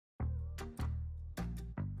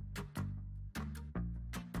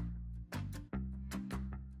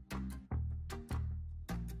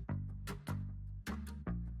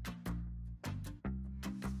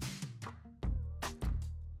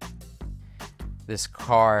This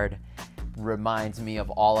card reminds me of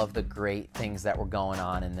all of the great things that were going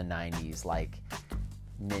on in the 90s, like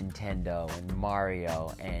Nintendo and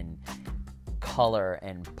Mario and color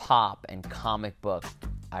and pop and comic book.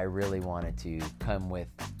 I really wanted to come with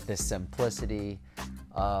the simplicity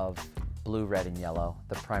of blue, red, and yellow,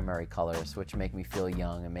 the primary colors, which make me feel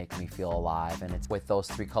young and make me feel alive. And it's with those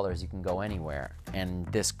three colors you can go anywhere. And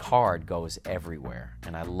this card goes everywhere,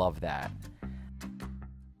 and I love that.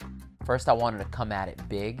 First, I wanted to come at it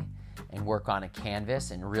big and work on a canvas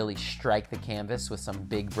and really strike the canvas with some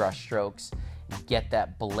big brush strokes and get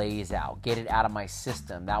that blaze out, get it out of my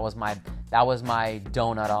system. That was my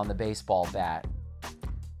donut on the baseball bat.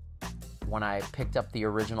 When I picked up the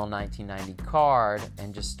original 1990 card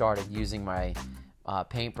and just started using my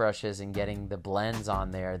paintbrushes and getting the blends on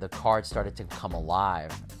there, the card started to come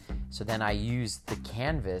alive. So then I used the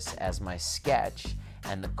canvas as my sketch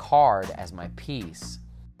and the card as my piece.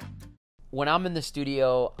 When I'm in the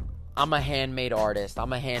studio, I'm a handmade artist.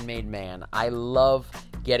 I'm a handmade man. I love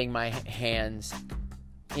getting my hands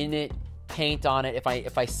in it, paint on it.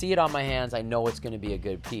 If I see it on my hands, I know it's going to be a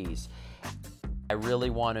good piece. I really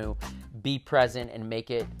want to be present and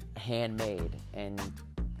make it handmade, and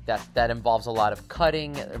that involves a lot of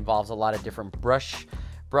cutting. It involves a lot of different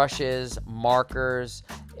brushes, markers.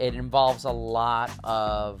 It involves a lot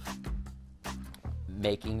of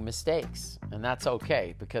making mistakes, and that's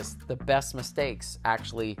okay, because the best mistakes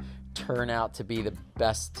actually turn out to be the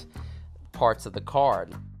best parts of the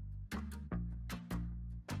card.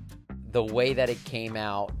 The way that it came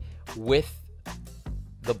out with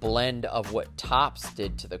the blend of what Topps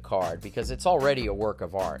did to the card, because it's already a work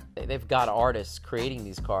of art. They've got artists creating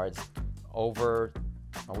these cards over,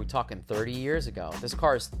 are we talking 30 years ago? This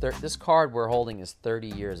card we're holding is 30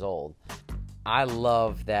 years old. I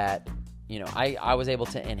love that, you know, I was able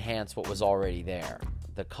to enhance what was already there.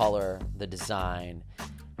 The color, the design,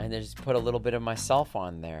 and then just put a little bit of myself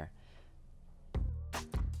on there.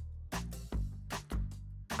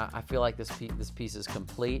 I feel like this piece is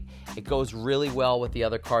complete. It goes really well with the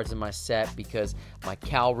other cards in my set because my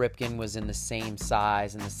Cal Ripken was in the same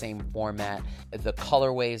size and the same format. The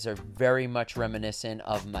colorways are very much reminiscent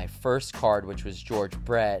of my first card, which was George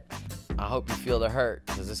Brett. I hope you feel the hurt,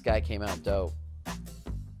 because this guy came out dope.